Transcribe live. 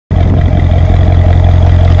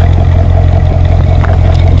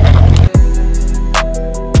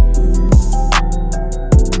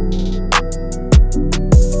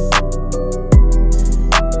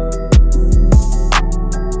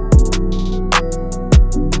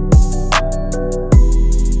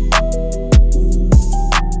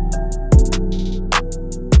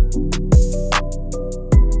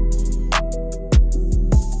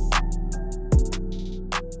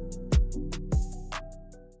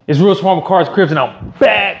It's Real Small Cars Cribs, and I'm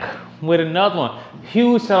back with another one.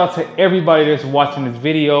 Huge shout out to everybody that's watching this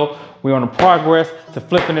video. We're on the progress to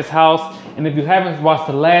flipping this house. And if you haven't watched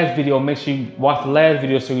the last video, make sure you watch the last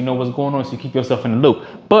video so you know what's going on, so you keep yourself in the loop.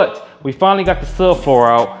 But we finally got the subfloor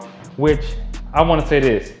out, which I want to say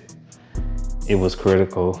this. It was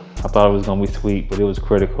critical. I thought it was gonna be sweet, but it was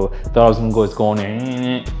critical. Thought I was gonna go in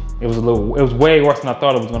there. It was way worse than I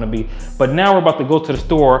thought it was gonna be. But now we're about to go to the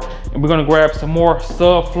store and we're gonna grab some more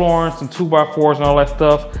subflooring, some 2x4s and all that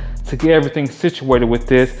stuff to get everything situated with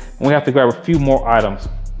this. And we have to grab a few more items.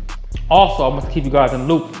 Also, I'm gonna keep you guys in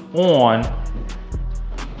the loop on,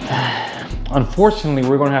 unfortunately,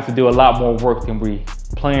 we're gonna have to do a lot more work than we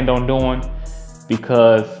planned on doing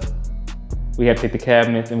because we have to take the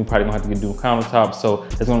cabinets and we probably gonna have to do countertops, so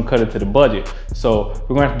it's gonna cut into the budget. So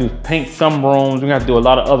we're gonna have to paint some rooms, we're gonna have to do a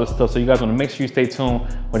lot of other stuff, so you guys wanna make sure you stay tuned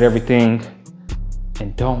with everything.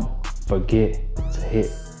 And don't forget to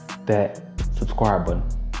hit that subscribe button.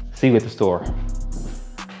 See you at the store.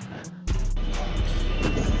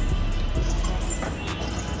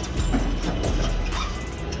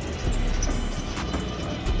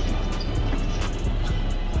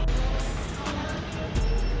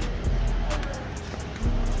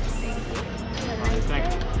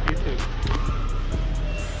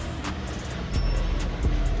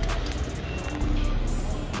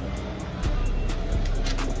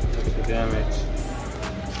 Damage.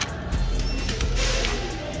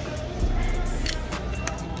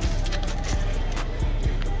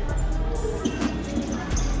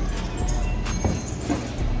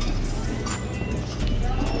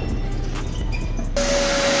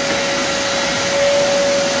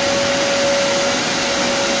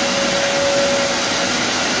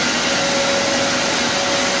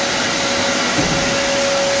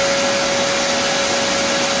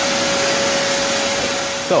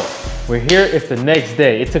 So we're here, it's the next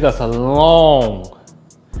day. It took us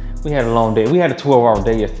we had a long day. We had a 12-hour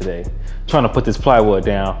day yesterday trying to put this plywood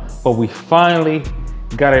down, but we finally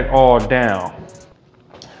got it all down.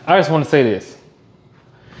 I just want to say this.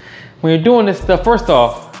 When you're doing this stuff, first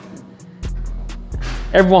off,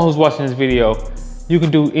 everyone who's watching this video, you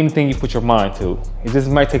can do anything you put your mind to. It just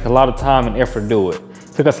might take a lot of time and effort to do it.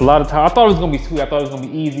 It took us a lot of time. I thought it was gonna be sweet. I thought it was gonna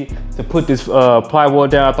be easy to put this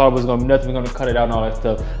plywood down. I thought it was gonna be nothing. We're gonna cut it out and all that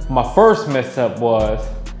stuff. My first mess up was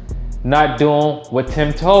not doing what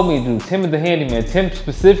Tim told me to do. Tim is the handyman. Tim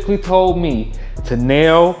specifically told me to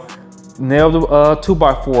nail the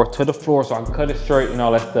 2x4 to the floor so I can cut it straight and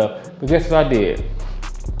all that stuff. But guess what I did?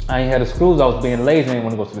 I ain't had the screws. I was being lazy. I didn't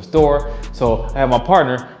want to go to the store. So I had my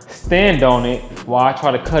partner stand on it while I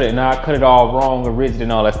try to cut it. Now I cut it all wrong and rigid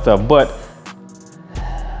and all that stuff. But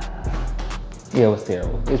yeah, it was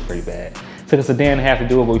terrible. It was pretty bad. It took us a day and a half to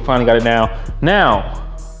do it, but we finally got it down.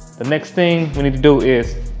 Now, the next thing we need to do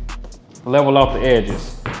is level out the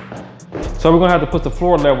edges. So we're gonna have to put the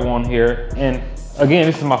floor level on here. And again,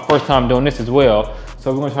 this is my first time doing this as well.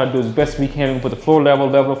 So we're gonna try to do as best we can. We're gonna put the floor level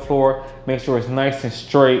the floor, make sure it's nice and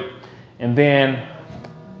straight. And then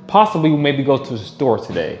possibly we'll maybe go to the store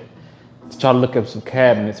today to try to look up some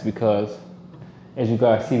cabinets because as you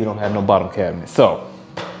guys see, we don't have no bottom cabinets. So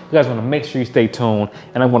you guys want to make sure you stay tuned,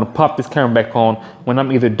 and I'm going to pop this camera back on when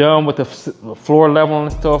I'm either done with the floor level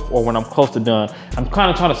and stuff or when I'm close to done. I'm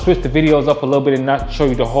kind of trying to switch the videos up a little bit and not show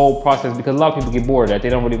you the whole process because a lot of people get bored of that. They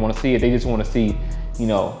don't really want to see it. They just want to see, you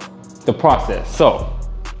know, the process. So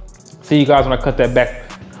see you guys when I cut that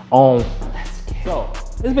back on. So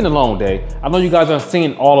it's been a long day. I know you guys aren't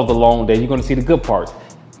seeing all of the long day. You're going to see the good parts.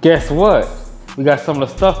 Guess what? We got some of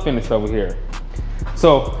the stuff finished over here.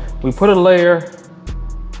 So we put a layer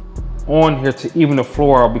on here to even the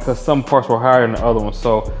floor out because some parts were higher than the other ones.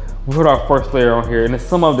 So we put our first layer on here, and then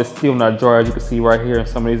some of it's still not dry, as you can see right here in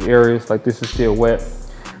some of these areas, like this is still wet.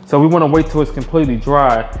 So we want to wait till it's completely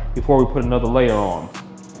dry before we put another layer on.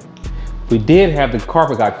 We did have the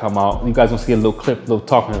carpet guy come out. You guys will see a little clip,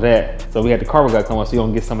 talking to that. So we had the carpet guy come out, so you're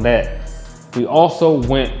gonna get some of that. We also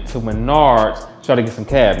went to Menards to try to get some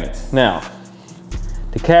cabinets. Now,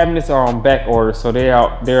 the cabinets are on back order, so they're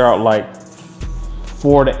out like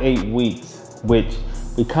 4 to 8 weeks, which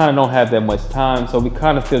we kind of don't have that much time. So we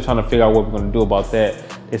kind of still trying to figure out what we're gonna do about that.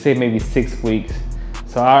 They say maybe 6 weeks.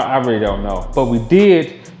 So I really don't know. But we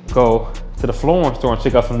did go to the flooring store and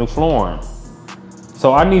check out some new flooring.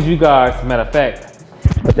 So I need you guys, matter of fact,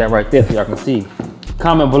 put that right there so y'all can see.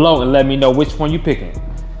 Comment below and let me know which one you picking.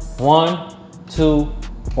 1, 2,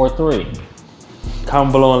 or 3.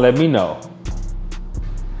 Comment below and let me know.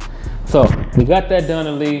 So we got that done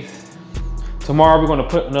at least. Tomorrow we're gonna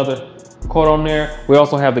put another coat on there. We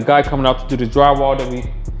also have the guy coming out to do the drywall that we,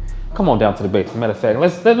 come on down to the basement. Matter of fact,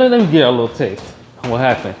 let me get a little taste. what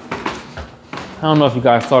happened. I don't know if you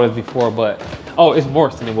guys saw this before, but oh, it's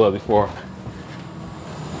worse than it was before.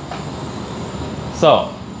 So,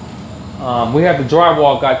 we have the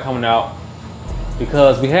drywall guy coming out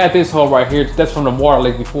because we had this hole right here. That's from the water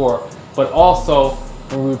leak before, but also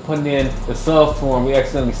when we were putting in the subfloor, we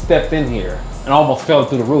accidentally stepped in here and almost fell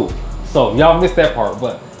through the roof. So y'all missed that part,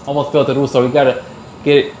 but almost fell through the roof. So we gotta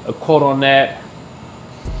get a quote on that.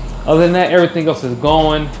 Other than that, everything else is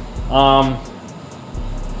going.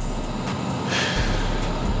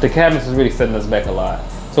 The cabinets is really setting us back a lot.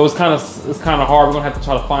 So it's kind of hard. We're gonna have to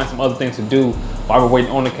try to find some other things to do while we're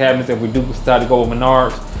waiting on the cabinets. If we do decide to go with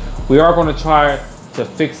Menards, we are gonna try to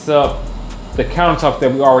fix up the countertops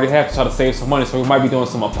that we already have to try to save some money. So we might be doing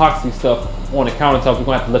some epoxy stuff on the countertops. We're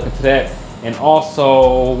gonna have to look into that. And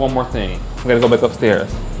also one more thing, we gotta go back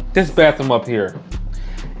upstairs. This bathroom up here,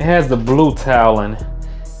 it has the blue toweling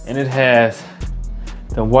and it has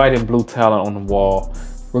the white and blue toweling on the wall.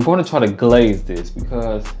 We're going to try to glaze this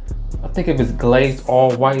because I think if it's glazed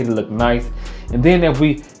all white, it'll look nice. And then if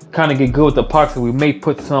we kind of get good with the epoxy, we may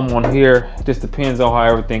put some on here. It just depends on how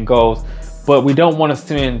everything goes. But we don't want to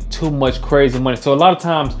spend too much crazy money. So a lot of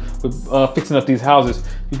times with fixing up these houses,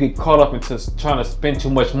 you get caught up into trying to spend too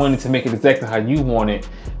much money to make it exactly how you want it.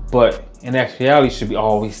 But in actuality, you should be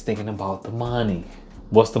always thinking about the money.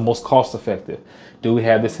 What's the most cost effective? Do we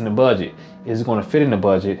have this in the budget? Is it going to fit in the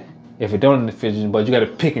budget? If it don't fit in the budget, you got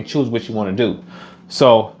to pick and choose what you want to do.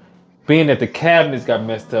 So being that the cabinets got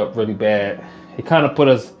messed up really bad, it kind of put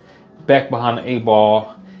us back behind the 8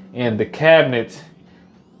 ball. And the cabinets,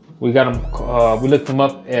 we got them, we looked them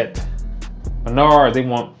up at Menards. They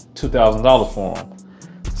want $2,000 for them.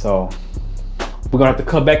 So we're gonna have to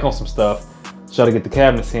cut back on some stuff, try to get the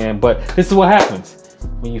cabinets in. But this is what happens.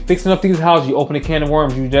 When you're fixing up these houses, you open a can of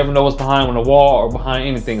worms, you never know what's behind on the wall or behind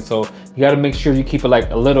anything. So you gotta make sure you keep it like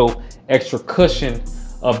a little extra cushion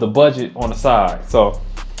of the budget on the side. So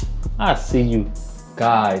I'll see you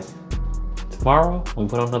guys tomorrow when we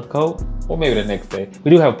put on another coat, or maybe the next day.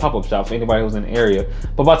 We do have a pop-up shop for anybody who's in the area,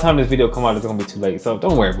 but by the time this video come out, it's gonna be too late. So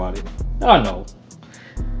don't worry about it. I know.